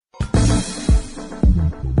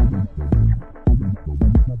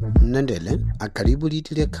Nandele akaribu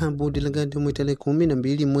Lidi ya Cabo Delgado mwitele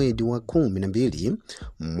 12 mwezi wa 12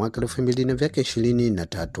 mwaka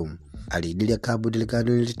 2023. Alidi ya Cabo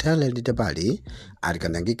Delgado nilitala litabali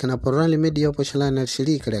alikanangika na porali media opashalana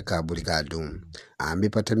shirika ya Cabo Delgado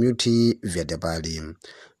ambipata muti vya dabali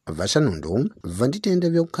vashanundu vanditenda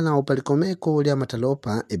vya ukanao palikomeko lya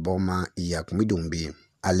matalopa iboma ya kumidumbi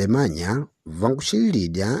Alemanya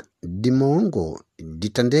vangushilidia dimongo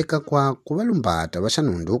ditandeka kwa kuvalumbata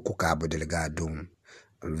vashanundu ku Cabo Delgado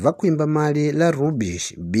vakuimba mali la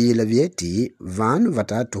rubish bila vieti vanu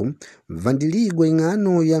vatatu vandiligwa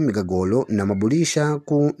ingano ya migagolo na mabulisha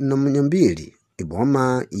ku na mnyambili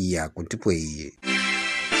iboma ya kuntipwei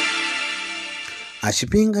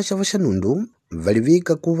ashipinga cha vashanundu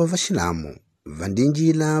valivika kuva vashilamu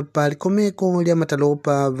vandinjila palikomeko lya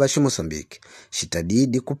matalopa vashi Mozambique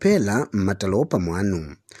shitadidi kupela matalopa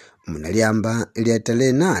mwanu munaliamba lya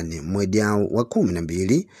tarehe 8 mwezi wa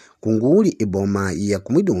 12 kunguli iboma ya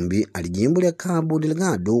kumidumbi alijimbo lya Cabo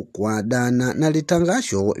Delgado kwa dana na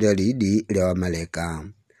litangasho lya Lidi lya wamaleka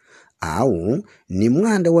au ni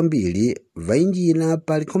mwanda wa mbili vainjila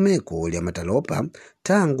palikomeko lya matalopa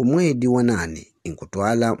tangu mwezi wa 8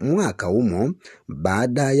 inkutwala mwaka umo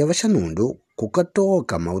baada ya vashanundu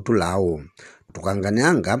kukatoka mautu lao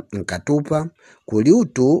tukanganyanga nkatupa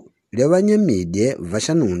kuliutu lya vanyamidye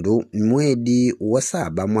vashanundu mwezi wa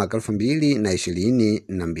 7 mwaka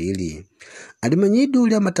 2022 alimanyidu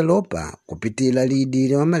lya matalopa kupitila Lidi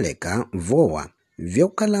lya wamaleka voa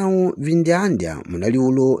vyaukalau vindyandya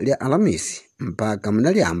munaliulo lya Alamisi mpaka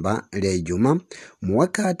munaliamba lya Ijuma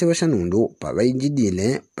muwakati vashanundu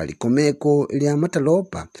pavainjidile palikomeko lya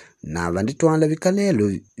matalopa na vanditwala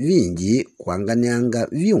vikalelo vinji kuanganyanga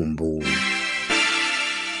vyumbu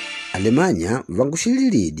Alemanya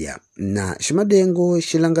vangushililidya na shimadengo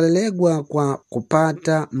shilangalalegwa kwa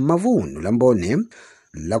kupata mavunu lambone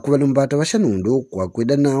la kuvalumbata vashanundu kwa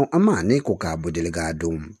kwida nao amani ku Cabo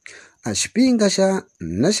Delgado ashipinga sha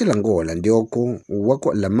nashilangola ndioko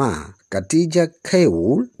wako lama katija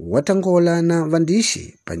Cabo watangola na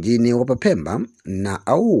vandishi panjini wapapemba na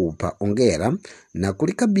aupa ongera na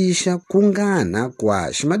kulikabisha kungana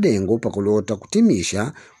kwa shimadengo pakulota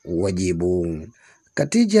kutimisha wajibu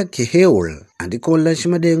katija Keheul andikola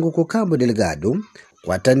shimadengo ku Cabo Delgado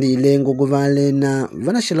kwatandile nguguvale na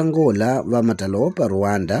vanashilangola va matalopa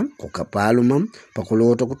Rwanda kukapaluma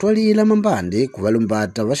pakulota kutwalila mambandi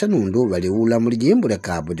kuvalumbata vashanundu valiula mulijimbo lya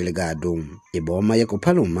Cabo Delgado iboma ya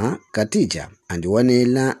kupaluma katija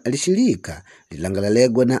andiwanela lishirika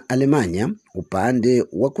lilangalalegwa na Alemanya upande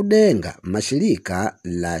wa kudenga mashirika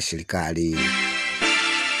la shirikali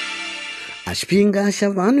ashipinga sha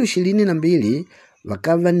vanu 22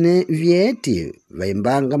 vakava ne vieti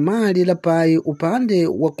vaimbanga mali la pai upande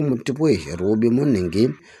wa kumutipwesha rubi moningi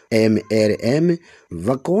MRM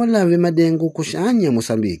vakola vimadengu kushanya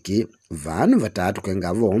Mozambiki vanu vatatu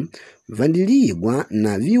kengavo vandiligwa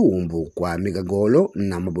na viumbu kwa migagolo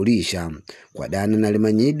na mabulisha kwa dana na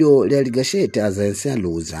limanyido lya ligashete azense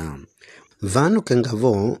aluza vanu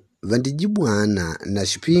kengavo vandijibwana na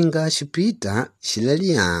shipinga shipita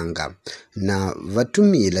shilalianga na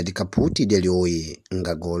vatumila dikaputi delioyi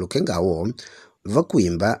ngagolo kengawo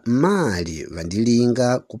vakuimba mali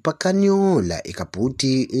vandilinga kupakanyola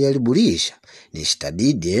ikaputi yalibulisha ni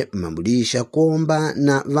shitadide mabulisha komba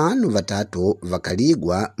na vanu vatatu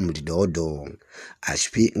vakaligwa mlidodo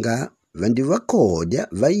ashipinga vandivakodya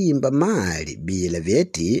vaimba mali bila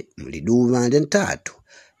vyeti mliduva lya 3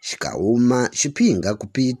 shikauma shipinga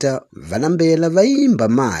kupita vanambela vaimba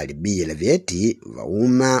mali bila vyeti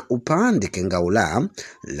vauma upande kengaula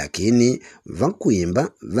lakini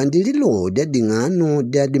vakuimba vandililodya dingano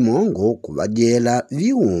dya dimongo kuvajela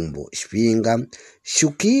viumbu shipinga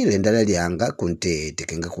shukile ndala lyanga kuntete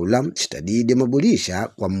kengakula shitadide mabulisha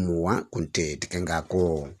kwa muwa kuntete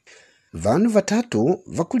kengako vanu vatatu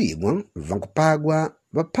vakuligwa vankupagwa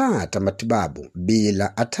vapata matibabu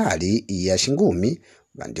bila atali ya shingumi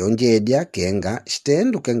vandionjedya kenga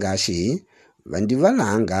shitendu kengashi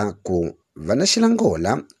vandivalanga ku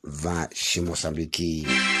vanashilangola va Mozambiki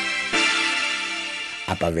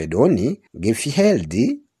apa vedoni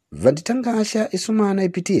gefiheldi vanditangasha isumana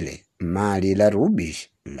ipitile mali la rubish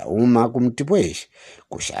la uma kumtipweshi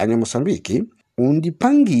kushanya Mozambiki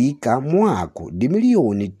undipangika mwaku di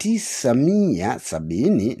milioni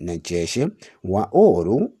 970 na cheshe wa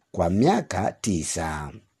oru kwa miaka 9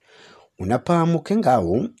 unapamu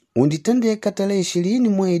kengawu unditendeka tarehe 20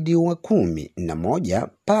 mwezi wa 11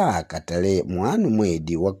 paka tarehe 1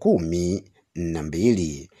 mwezi wa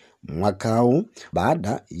 12 mwakau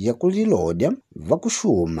baada ya kulilodya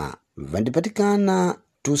vakushuma vandipatikana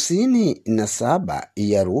 97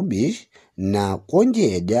 ya rubish na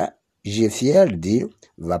kuonjeja Jeffield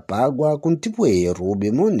vapagwa kuntipwei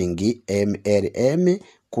Ruby Morning MLM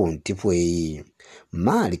kuntipwei.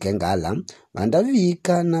 Mali kengala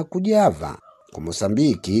vandavika na kujava ku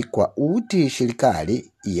Mosambiki kwa uti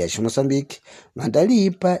shirikali ya Mosambiki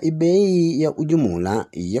vandalipa ibei ya ujumula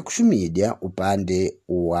ya kushumidia upande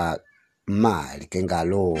wa mali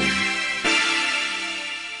kengalo.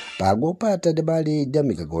 Pago upata debali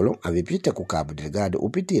Damikagolo avipita ku Cabo Delgado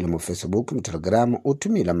upitila mu Facebook, mu Telegram,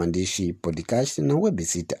 utumila mandishi podcast na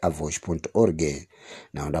website avosh.org.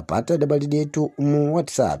 Na undapata debali detu mu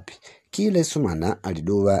WhatsApp kile sumana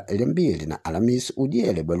aliduwa elembili na Alamis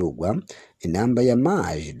ujiele balugwa inamba ya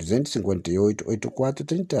maji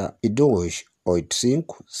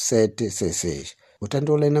 258-84-32-85-76.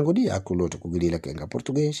 Utandola inangodi yako lote kugilila kenga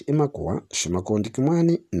Portuguese imakuwa shimakondi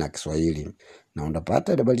kimwani na Kiswahili. Na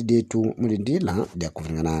undapata debali detu mulindila dia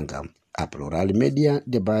kuvingananga. Aploral Media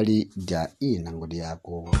debali dia inangodi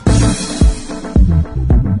yako.